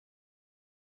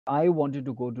I wanted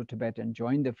to go to Tibet and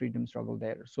join the freedom struggle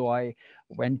there. So I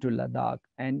went to Ladakh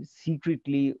and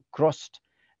secretly crossed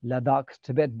Ladakh's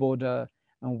Tibet border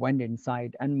and went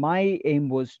inside. And my aim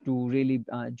was to really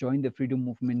join the freedom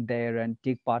movement there and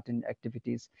take part in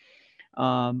activities.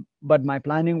 But my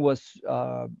planning was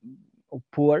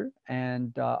poor,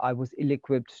 and I was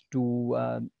ill-equipped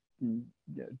to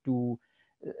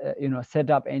set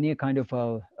up any kind of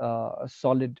a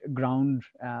solid ground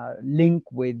link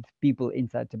with people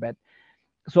inside Tibet.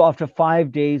 So after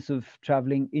 5 days of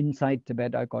traveling inside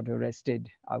Tibet, I got arrested.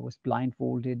 I was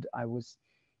blindfolded. I was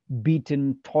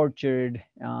beaten, tortured,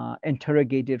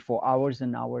 interrogated for hours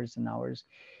and hours and hours.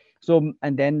 So,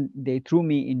 and then they threw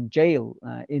me in jail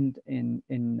in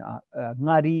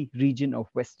Ngari region of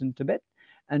Western Tibet.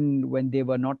 And when they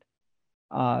were not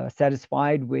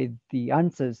satisfied with the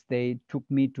answers, they took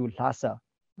me to Lhasa.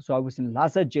 So I was in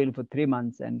Lhasa jail for 3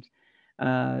 months, and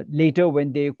later,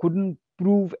 when they couldn't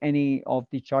prove any of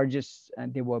the charges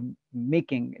they were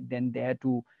making, then they had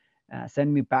to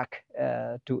send me back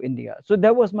to India. So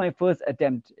that was my first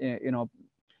attempt,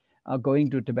 going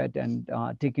to Tibet and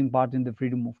taking part in the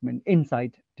freedom movement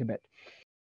inside Tibet.